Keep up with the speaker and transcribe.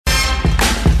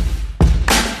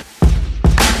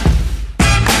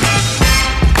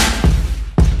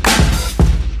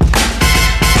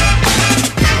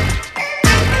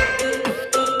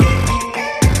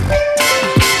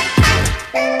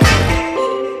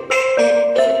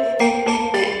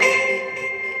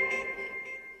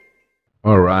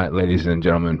right, ladies and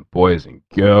gentlemen, boys and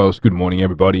girls, good morning,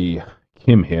 everybody.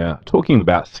 Kim here, talking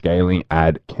about scaling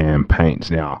ad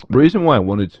campaigns. Now, the reason why I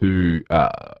wanted to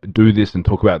do this and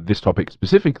talk about this topic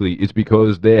specifically is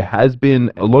because there has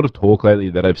been a lot of talk lately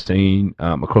that I've seen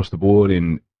across the board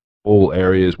in all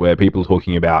areas where people are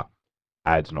talking about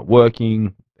ads not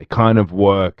working, they kind of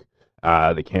work,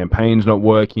 the campaign's not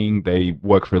working, they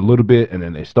work for a little bit and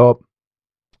then they stop.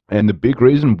 And the big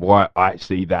reason why I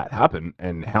see that happen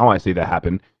and how I see that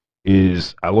happen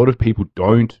is a lot of people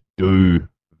don't do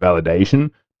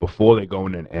validation before they go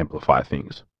in and amplify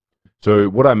things. So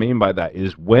what I mean by that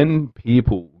is when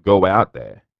people go out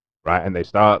there, right, and they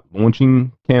start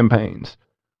launching campaigns,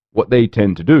 what they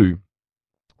tend to do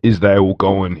is they will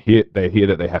go and hear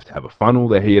that they have to have a funnel,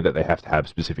 they hear that they have to have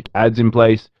specific ads in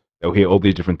place, they'll hear all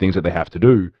these different things that they have to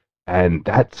do, and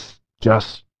that's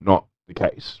just not the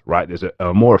case, right? There's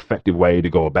a more effective way to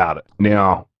go about it.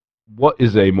 Now, what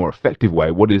is a more effective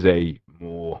way? What is a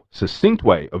more succinct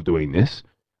way of doing this?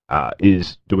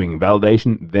 Is doing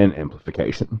validation, then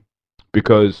amplification.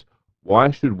 Because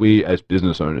why should we as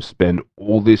business owners spend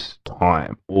all this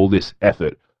time, all this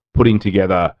effort putting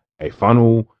together a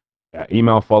funnel,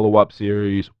 email follow-up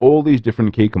series, all these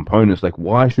different key components? Like,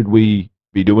 why should we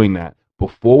be doing that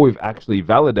before we've actually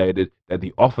validated that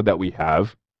the offer that we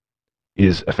have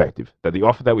is effective, that the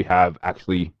offer that we have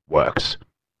actually works?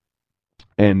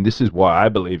 And this is why I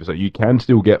believe is that you can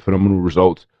still get phenomenal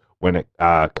results when it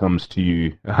comes to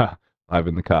you live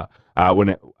in the car.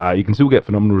 You can still get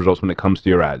phenomenal results when it comes to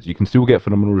your ads. You can still get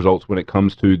phenomenal results when it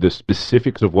comes to the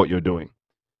specifics of what you're doing.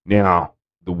 Now,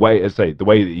 the way that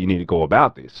you need to go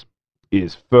about this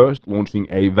is first launching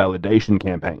a validation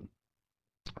campaign,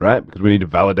 right? Because we need to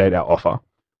validate our offer.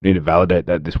 We need to validate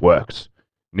that this works.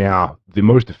 Now, the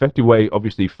most effective way,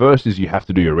 obviously, first is you have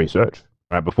to do your research,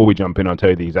 right? Before we jump in, I'll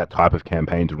tell you the exact type of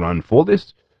campaign to run for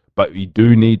this, but you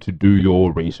do need to do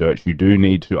your research. You do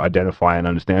need to identify and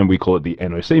understand. We call it the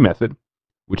NOC method,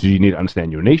 which is you need to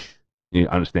understand your niche, you need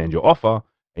to understand your offer,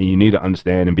 and you need to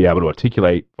understand and be able to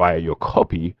articulate via your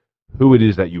copy who it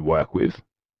is that you work with,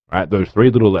 right? Those three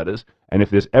little letters. And if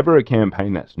there's ever a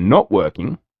campaign that's not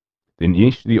working, the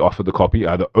niche, the offer, the copy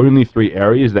are the only three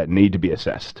areas that need to be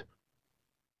assessed.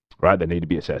 Right, they need to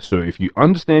be assessed. So if you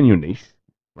understand your niche,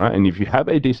 right, and if you have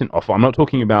a decent offer, I'm not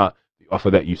talking about the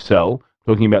offer that you sell,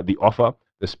 I'm talking about the offer,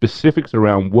 the specifics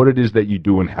around what it is that you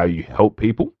do and how you help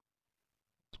people,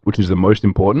 which is the most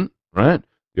important, right?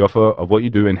 The offer of what you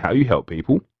do and how you help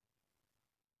people.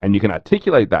 And you can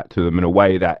articulate that to them in a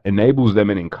way that enables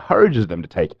them and encourages them to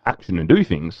take action and do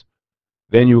things,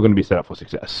 then you're going to be set up for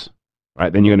success,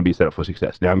 right? Then you're going to be set up for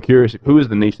success. Now, I'm curious, who is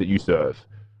the niche that you serve?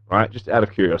 Right, just out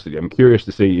of curiosity, I'm curious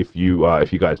to see if you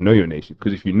guys know your niche,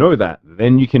 because if you know that,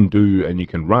 then you can do and you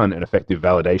can run an effective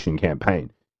validation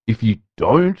campaign. If you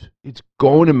don't, it's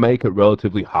going to make it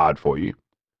relatively hard for you,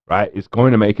 right? It's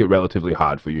going to make it relatively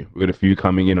hard for you. We've got a few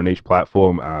coming in on each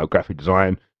platform, graphic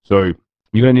design, so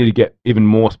you're going to need to get even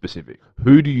more specific.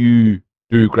 Who do you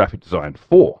do graphic design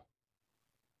for?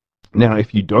 Now,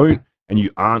 if you don't and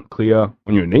you aren't clear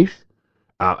on your niche,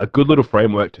 a good little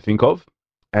framework to think of.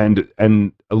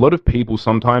 And a lot of people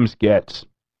sometimes get,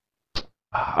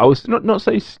 I was not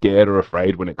say scared or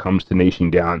afraid when it comes to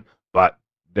niching down, but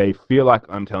they feel like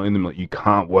I'm telling them that you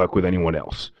can't work with anyone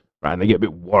else, right? And they get a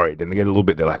bit worried and they get a little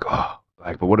bit, they're like,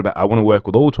 but what about, I want to work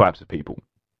with all types of people.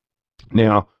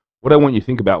 Now, what I want you to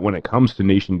think about when it comes to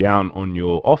niching down on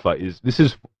your offer is this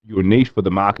is your niche for the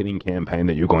marketing campaign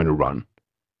that you're going to run,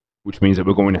 which means that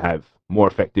we're going to have more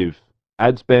effective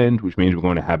ad spend, which means we're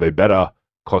going to have a better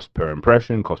cost per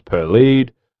impression, cost per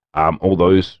lead, all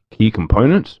those key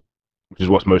components, which is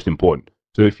what's most important.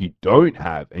 So if you don't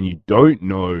have and you don't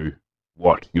know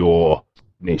what your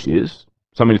niche is,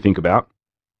 something to think about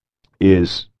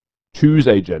is choose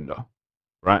a gender,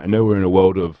 right? I know we're in a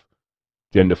world of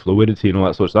gender fluidity and all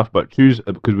that sort of stuff, but choose,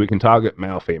 because we can target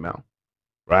male, female,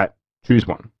 right? Choose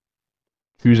one.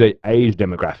 Choose a age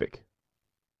demographic.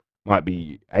 Might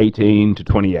be 18 to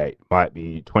 28, might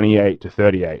be 28 to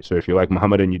 38. So if you're like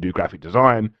Muhammad and you do graphic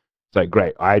design, it's like,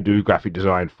 great, I do graphic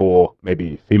design for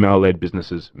maybe female-led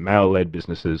businesses, male-led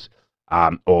businesses,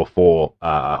 or for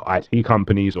IT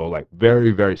companies, or like very,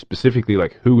 very specifically,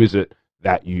 like who is it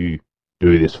that you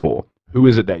do this for? Who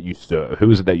is it that you serve?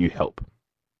 Who is it that you help?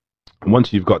 And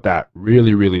once you've got that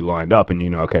really, really lined up and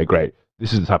you know, okay, great,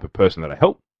 this is the type of person that I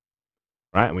help,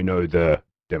 right? And we know the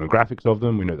demographics of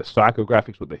them, we know the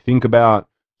psychographics, what they think about.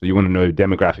 So you want to know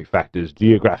demographic factors,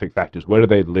 geographic factors, where do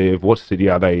they live, what city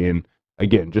are they in?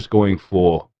 Again, just going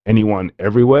for anyone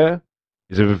everywhere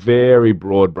is a very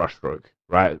broad brushstroke,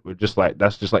 right?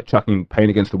 That's just like chucking paint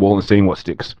against the wall and seeing what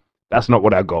sticks. That's not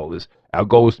what our goal is. Our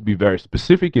goal is to be very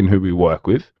specific in who we work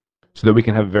with so that we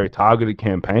can have a very targeted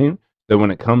campaign that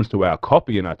when it comes to our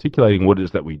copy and articulating what it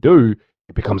is that we do,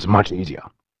 it becomes much easier.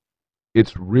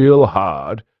 It's real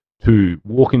hard to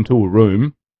walk into a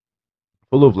room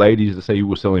full of ladies that say you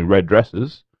were selling red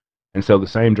dresses and sell the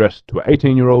same dress to an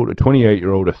 18-year-old, a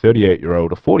 28-year-old, a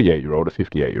 38-year-old, a 48-year-old, a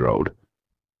 58-year-old.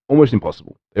 Almost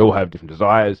impossible. They all have different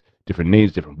desires, different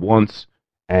needs, different wants,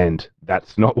 and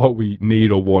that's not what we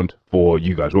need or want for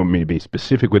you guys. We want me to be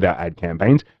specific with our ad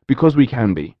campaigns because we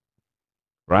can be,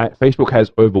 right? Facebook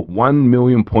has over 1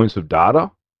 million points of data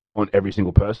on every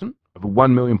single person, over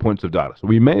 1 million points of data. So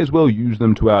we may as well use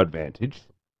them to our advantage,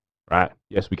 right?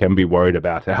 Yes, we can be worried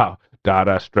about our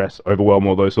data, stress, overwhelm,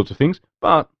 all those sorts of things,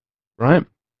 but, right,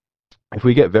 if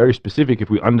we get very specific, if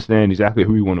we understand exactly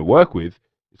who we want to work with,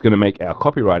 it's going to make our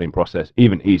copywriting process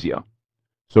even easier.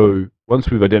 So once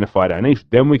we've identified our niche,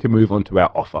 then we can move on to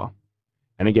our offer.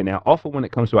 And again, our offer when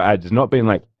it comes to our ads is not being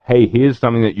like, hey, here's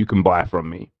something that you can buy from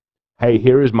me. Hey,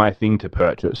 here is my thing to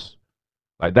purchase.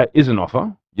 Like that is an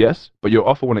offer, yes, but your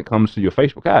offer when it comes to your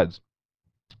Facebook ads,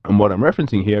 and what I'm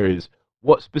referencing here is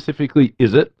what specifically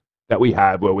is it that we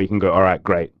have where we can go, all right,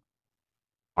 great.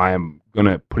 I am going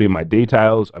to put in my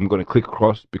details. I'm going to click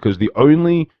across because the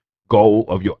only goal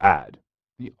of your ad,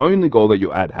 the only goal that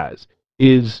your ad has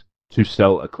is to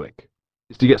sell a click.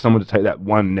 It's to get someone to take that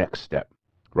one next step,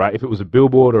 right? If it was a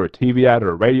billboard or a TV ad or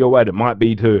a radio ad, it might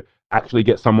be to actually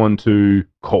get someone to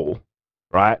call,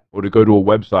 right? Or to go to a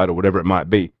website or whatever it might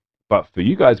be. But for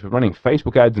you guys, if you're running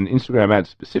Facebook ads and Instagram ads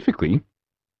specifically,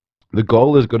 the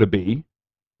goal is going to be,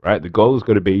 right? The goal is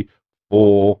going to be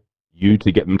for you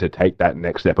to get them to take that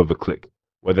next step of a click,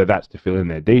 whether that's to fill in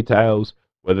their details,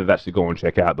 whether that's to go and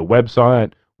check out the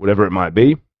website, whatever it might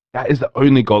be. That is the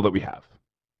only goal that we have,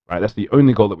 right? That's the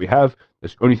only goal that we have.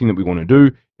 That's the only thing that we want to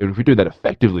do. And if we do that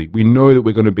effectively, we know that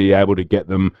we're going to be able to get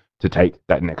them to take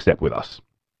that next step with us,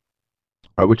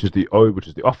 right? Which is the O, which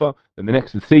is the offer. Then the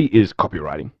next, the C is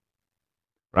copywriting,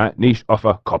 right? Niche,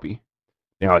 offer, copy.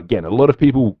 Now, again, a lot of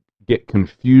people get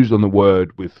confused on the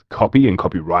word with copy and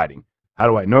copywriting. How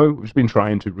do I know? We've just been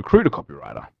trying to recruit a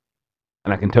copywriter.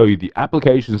 And I can tell you the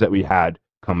applications that we had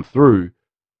come through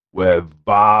were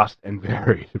vast and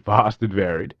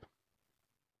varied,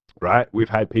 right? We've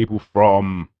had people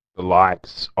from the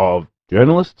likes of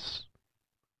journalists.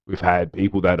 We've had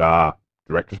people that are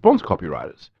direct response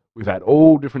copywriters. We've had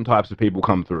all different types of people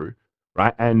come through,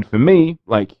 right? And for me,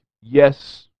 like,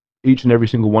 yes, each and every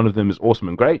single one of them is awesome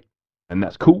and great, and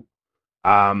that's cool.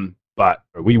 But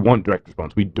we want direct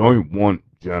response. We don't want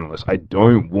journalists. I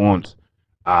don't want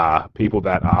people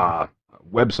that are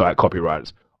website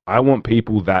copywriters. I want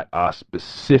people that are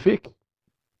specific,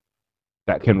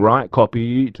 that can write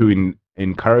copy to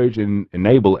encourage and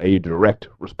enable a direct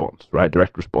response, right?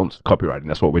 Direct response copywriting.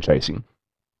 That's what we're chasing.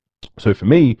 So for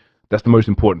me, that's the most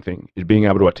important thing, is being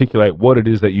able to articulate what it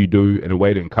is that you do in a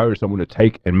way to encourage someone to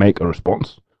take and make a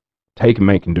response, take and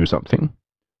make and do something.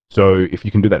 So if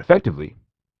you can do that effectively,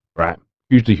 right,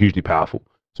 hugely powerful.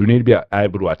 So we need to be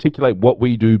able to articulate what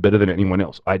we do better than anyone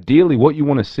else. Ideally, what you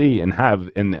want to see and have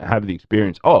the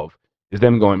experience of is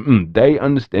them going, they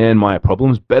understand my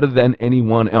problems better than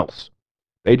anyone else.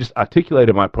 They just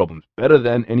articulated my problems better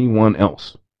than anyone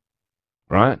else,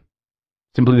 right?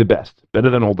 Simply the best, better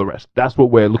than all the rest. That's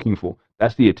what we're looking for.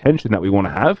 That's the attention that we want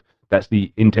to have. That's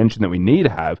the intention that we need to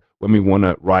have when we want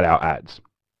to write our ads.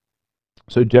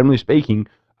 So generally speaking,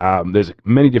 there's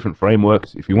many different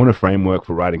frameworks. If you want a framework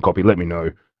for writing copy, let me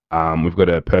know. We've got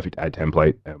a perfect ad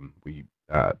template. We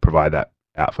provide that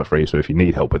out for free. So if you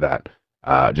need help with that,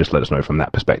 just let us know from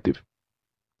that perspective.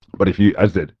 But if you,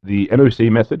 as I said, the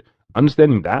NOC method,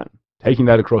 understanding that, taking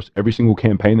that across every single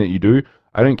campaign that you do,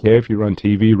 I don't care if you run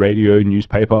TV, radio,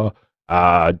 newspaper,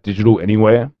 digital,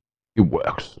 anywhere, it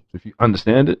works. So if you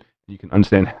understand it, you can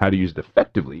understand how to use it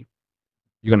effectively,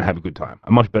 you're going to have a good time,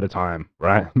 a much better time,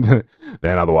 right,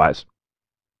 than otherwise.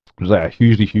 So I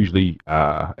hugely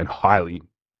and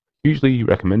hugely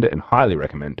recommend it and highly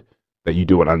recommend that you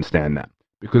do and understand that.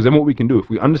 Because then what we can do, if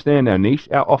we understand our niche,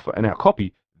 our offer, and our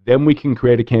copy, then we can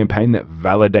create a campaign that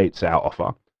validates our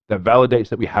offer, that validates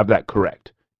that we have that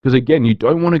correct. Because again, you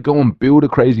don't want to go and build a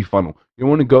crazy funnel. You don't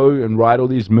want to go and write all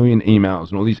these million emails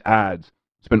and all these ads,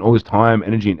 spend all this time,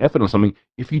 energy, and effort on something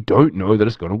if you don't know that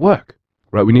it's going to work,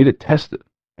 right? We need to test it.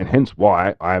 And hence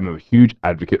why I am a huge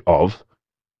advocate of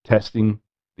testing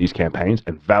these campaigns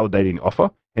and validating the offer,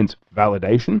 hence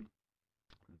validation,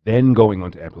 then going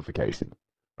on to amplification,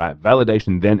 right?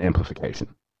 Validation, then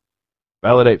amplification.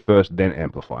 Validate first, then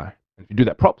amplify. And if you do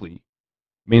that properly, it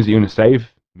means that you're going to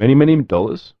save many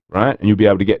dollars, right? And you'll be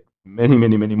able to get many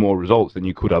more results than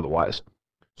you could otherwise.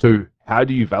 So How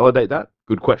do you validate that?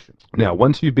 Good question. Now,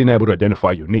 once you've been able to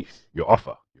identify your niche, your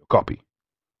offer, your copy,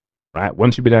 right?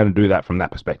 Once you've been able to do that from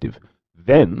that perspective,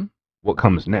 then what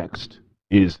comes next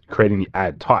is creating the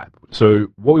ad type. So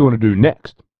what we want to do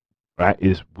next, right,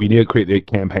 is we need to create the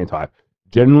campaign type.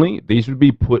 Generally, these would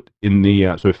be put in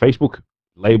the, so Facebook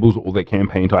labels all their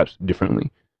campaign types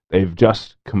differently. They've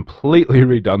just completely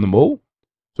redone them all.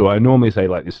 So I normally say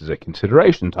like this is a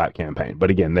consideration type campaign, but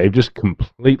again, they've just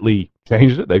completely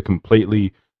changed it. They've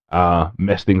completely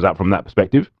messed things up from that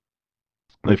perspective.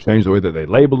 They've changed the way that they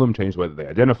label them, changed the way that they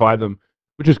identify them,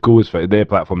 which is cool. It's for their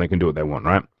platform. They can do what they want,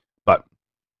 right? But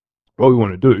what we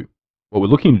want to do, what we're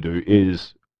looking to do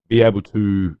is be able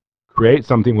to create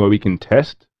something where we can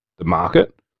test the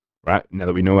market, right? Now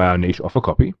that we know our niche offer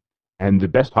copy, and the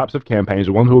best types of campaigns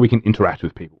are ones where we can interact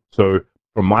with people. So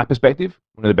from my perspective,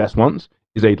 one of the best ones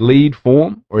is a lead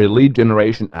form or a lead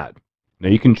generation ad. Now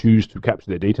you can choose to capture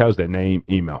their details, their name,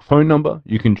 email, phone number.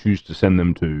 You can choose to send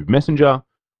them to Messenger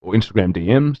or Instagram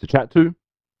DMs to chat to.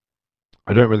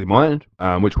 I don't really mind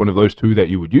which one of those two that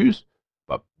you would use,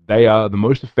 but they are the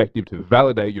most effective to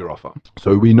validate your offer.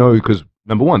 So we know because,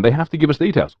 number one, they have to give us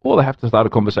details or they have to start a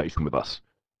conversation with us.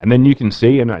 And then you can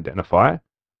see and identify,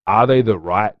 are they the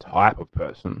right type of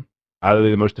person? Are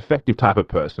they the most effective type of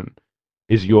person?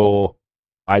 Is your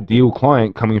ideal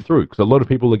client coming through? Because a lot of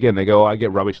people, again, they go, oh, I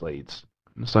get rubbish leads.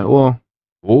 And it's like, well,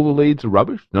 all the leads are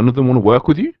rubbish. None of them want to work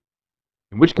with you.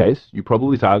 In which case, you're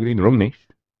probably targeting the wrong niche.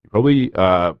 You're probably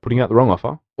putting out the wrong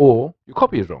offer, or your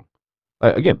copy is wrong.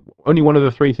 Again, only one of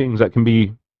the three things that can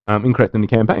be incorrect in the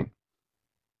campaign.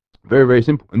 Very, very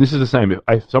simple. And this is the same.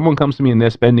 If someone comes to me and they're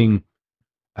spending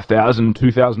 $1,000,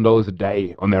 $2,000 a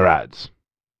day on their ads,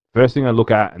 first thing I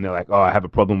look at and they're like, oh, I have a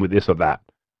problem with this or that.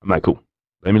 I'm like, cool.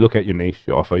 Let me look at your niche,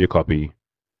 your offer, your copy.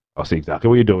 I'll see exactly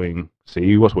what you're doing,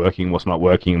 see what's working, what's not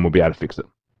working, and we'll be able to fix it.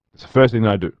 It's the first thing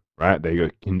that I do, right? There you go.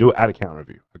 You can do an ad account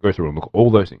review. I go through and look at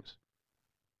all those things.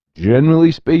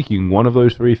 Generally speaking, one of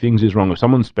those three things is wrong. If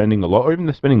someone's spending a lot, or even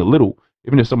they're spending a little,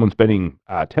 even if someone's spending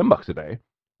 $10 a day,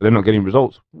 but they're not getting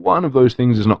results, one of those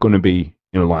things is not going to be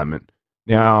in alignment.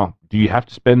 Now, do you have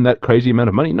to spend that crazy amount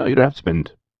of money? No, you don't have to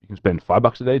spend. You can spend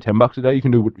 $5 a day, $10 a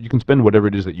day. You can spend whatever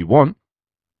it is that you want.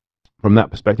 From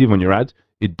that perspective on your ads,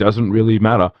 it doesn't really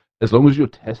matter as long as you're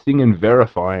testing and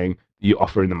verifying the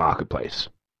offer in the marketplace.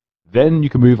 Then you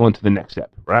can move on to the next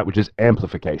step, right, which is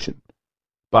amplification.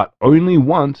 But only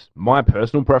once, my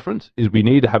personal preference is we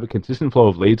need to have a consistent flow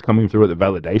of leads coming through at the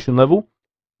validation level.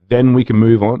 Then we can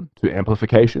move on to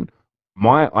amplification.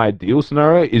 My ideal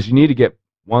scenario is you need to get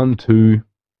 1, 2,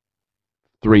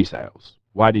 3 sales.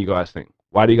 Why do you guys think?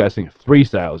 Why do you guys think 3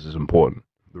 sales is important?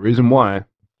 The reason why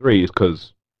 3 is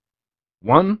because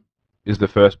 1 is the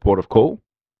first port of call.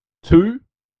 2,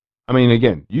 I mean,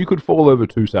 again, you could fall over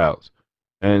 2 sales.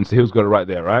 And Sahil's got it right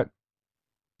there, right?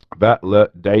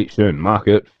 Validation,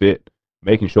 market fit,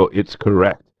 making sure it's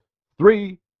correct.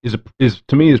 3 is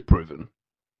to me is proven.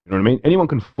 You know what I mean? Anyone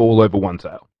can fall over 1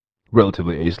 sale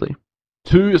relatively easily.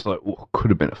 2 is like, oh, could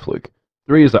have been a fluke.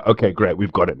 3 is like, okay, great,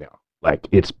 we've got it now. Like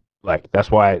it's like that's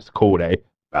why it's called a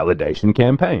validation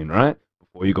campaign, right?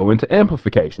 Before you go into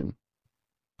amplification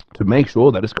to make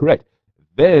sure that it's correct.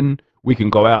 Then we can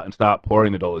go out and start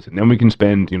pouring the dollars in. Then we can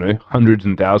spend, hundreds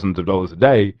and thousands of dollars a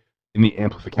day in the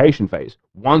amplification phase.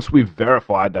 Once we've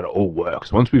verified that it all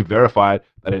works, once we've verified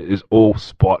that it is all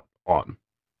spot on,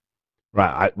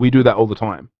 right? We do that all the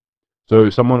time. So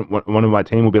one of my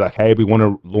team will be like, hey, we want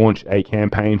to launch a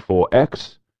campaign for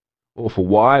X or for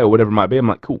Y or whatever it might be. I'm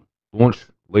like, cool, launch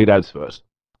lead ads first.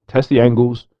 Test the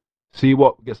angles, see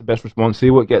what gets the best response, see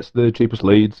what gets the cheapest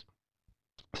leads,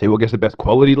 see what gets the best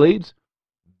quality leads.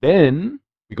 Then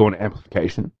we go into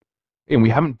amplification. And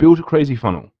we haven't built a crazy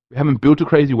funnel. We haven't built a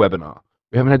crazy webinar.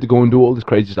 We haven't had to go and do all this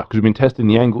crazy stuff because we've been testing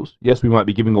the angles. Yes, we might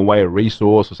be giving away a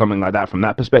resource or something like that from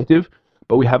that perspective,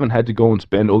 but we haven't had to go and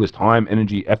spend all this time,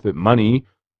 energy, effort, money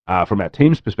from our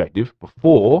team's perspective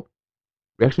before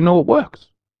we actually know what works.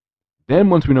 Then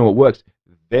once we know what works,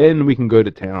 then we can go to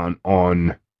town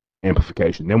on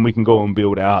amplification. Then we can go and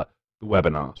build out the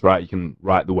webinars, right? You can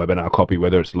write the webinar copy,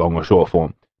 whether it's long or short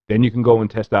form. Then you can go and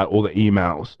test out all the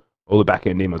emails, all the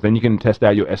back-end emails. Then you can test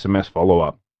out your SMS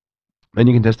follow-up. Then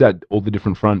you can test out all the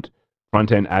different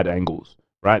front-end ad angles,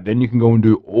 right? Then you can go and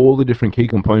do all the different key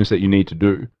components that you need to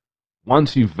do.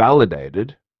 Once you have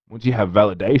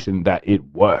validation that it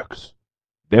works,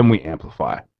 then we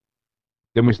amplify.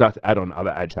 Then we start to add on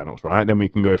other ad channels, right? Then we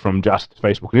can go from just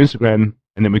Facebook and Instagram,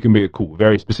 and then we can be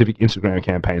very specific Instagram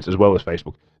campaigns as well as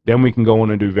Facebook. Then we can go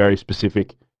on and do very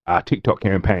specific TikTok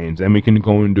campaigns, and we can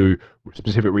go and do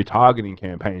specific retargeting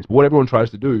campaigns. But what everyone tries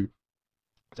to do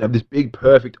is have this big,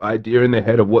 perfect idea in their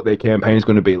head of what their campaign is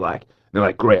going to be like. they're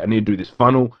like, great, I need to do this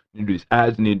funnel, I need to do these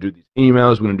ads, I need to do these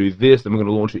emails, we're going to do this, then we're going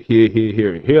to launch it here, here,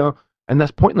 here, and here. And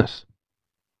that's pointless,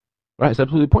 right? It's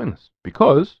absolutely pointless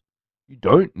because you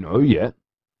don't know yet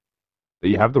that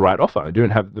you have the right offer. You don't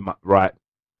have the right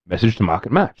message to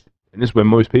market match. And this is where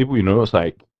most people, it's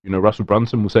like, Russell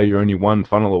Brunson will say you're only one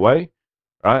funnel away,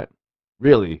 right?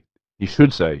 Really, he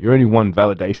should say you're only one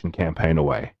validation campaign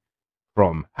away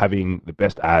from having the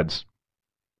best ads,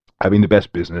 having the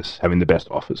best business, having the best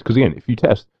offers. Because again, if you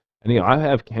test, and again, I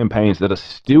have campaigns that are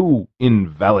still in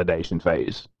validation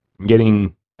phase. I'm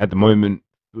getting, at the moment,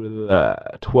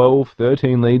 12,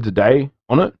 13 leads a day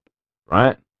on it,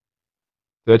 right?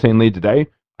 13 leads a day.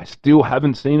 I still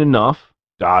haven't seen enough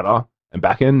data and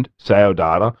back-end sale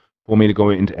data for me to go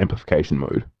into amplification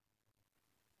mode.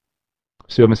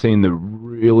 Still haven't seen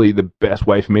the best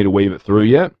way for me to weave it through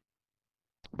yet,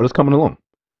 but it's coming along.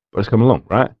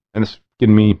 Right? And it's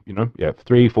getting me,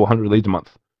 300-400 leads a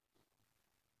month.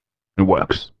 It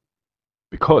works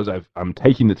because I'm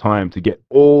taking the time to get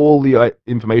all the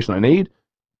information I need,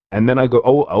 and then I'll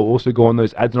also go on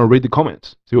those ads and I'll read the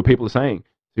comments, see what people are saying,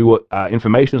 see what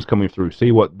information is coming through,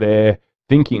 see what they're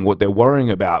thinking, what they're worrying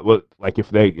about. What, like, if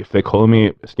they're calling me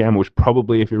a scammer, which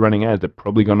probably, if you're running ads, they're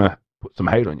probably gonna put some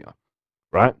hate on you,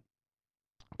 right?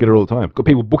 Get it all the time. Got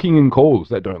people booking in calls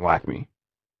that don't like me,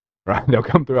 right? They'll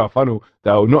come through our funnel.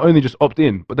 They'll not only just opt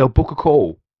in, but they'll book a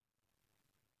call,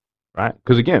 right?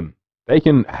 Because again, they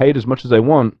can hate as much as they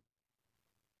want,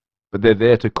 but they're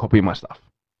there to copy my stuff,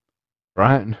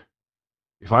 right?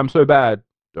 If I'm so bad,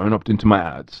 don't opt into my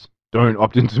ads. Don't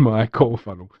opt into my call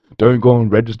funnel. Don't go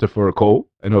and register for a call,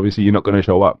 and obviously you're not going to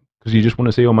show up because you just want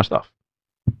to see all my stuff,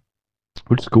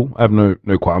 which is cool. I have no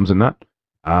qualms in that.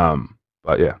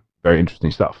 But yeah, very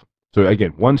interesting stuff. So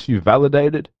again, once you've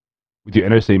validated with your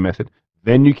NOC method,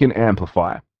 then you can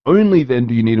amplify. Only then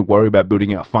do you need to worry about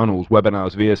building out funnels,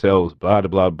 webinars, VSLs, blah,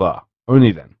 blah, blah.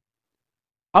 Only then.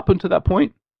 Up until that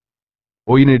point,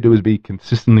 all you need to do is be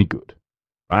consistently good,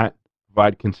 right?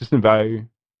 Provide consistent value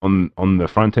on the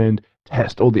front end,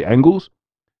 test all the angles,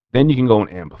 then you can go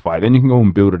and amplify, then you can go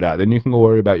and build it out, then you can go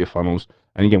worry about your funnels.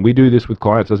 And again, we do this with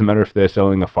clients. Doesn't matter if they're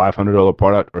selling a $500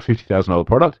 product or a $50,000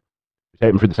 product, we take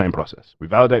them through the same process. We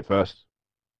validate first,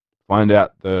 find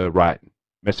out the right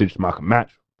message to market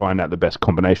match, find out the best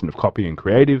combination of copy and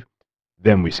creative,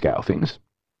 then we scale things.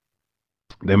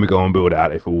 Then we go and build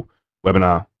out a full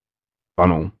webinar,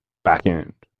 funnel,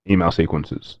 backend, email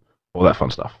sequences, all that fun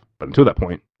stuff. But until that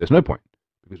point, there's no point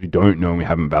because we don't know and we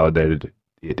haven't validated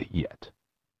it yet,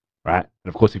 right?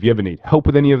 And of course, if you ever need help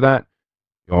with any of that,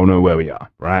 you all know where we are,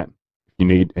 right? If you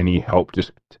need any help,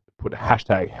 just put a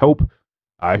hashtag help.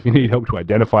 If you need help to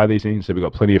identify these things, so we've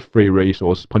got plenty of free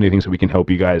resources, plenty of things that we can help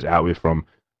you guys out with from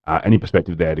any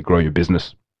perspective there to grow your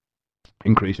business,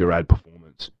 increase your ad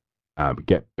performance,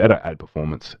 get better ad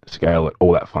performance, scale it,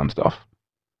 all that fun stuff,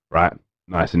 right?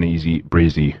 Nice and easy,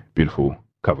 breezy, beautiful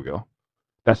cover girl.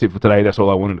 That's it for today. That's all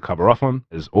I wanted to cover off on.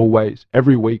 As always,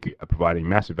 every week we are providing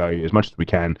massive value as much as we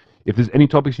can. If there's any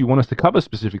topics you want us to cover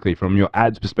specifically from your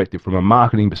ads perspective, from a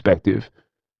marketing perspective,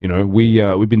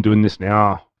 we've been doing this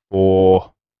now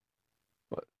for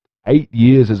 8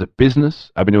 years as a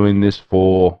business. I've been doing this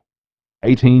for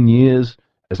 18 years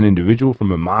as an individual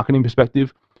from a marketing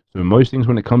perspective. So most things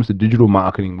when it comes to digital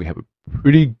marketing, we have a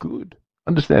pretty good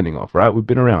understanding of, right? We've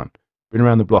been around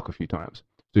the block a few times.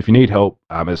 So if you need help,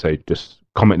 as I say, just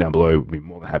comment down below. We'll be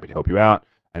more than happy to help you out.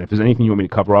 And if there's anything you want me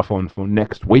to cover off on for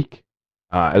next week,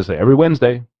 as I say, every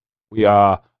Wednesday, we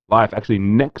are live. Actually,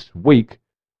 next week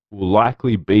will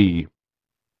likely be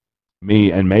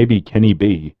me and maybe Kenny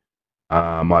B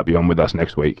might be on with us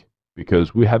next week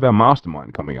because we have our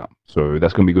mastermind coming up. So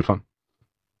that's going to be good fun.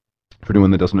 For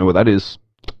anyone that doesn't know what that is,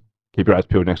 keep your eyes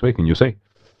peeled next week and you'll see.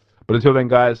 But until then,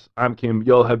 guys, I'm Kim.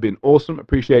 Y'all have been awesome.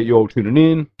 Appreciate you all tuning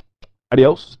in.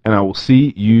 Adios, and I will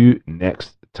see you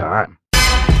next time.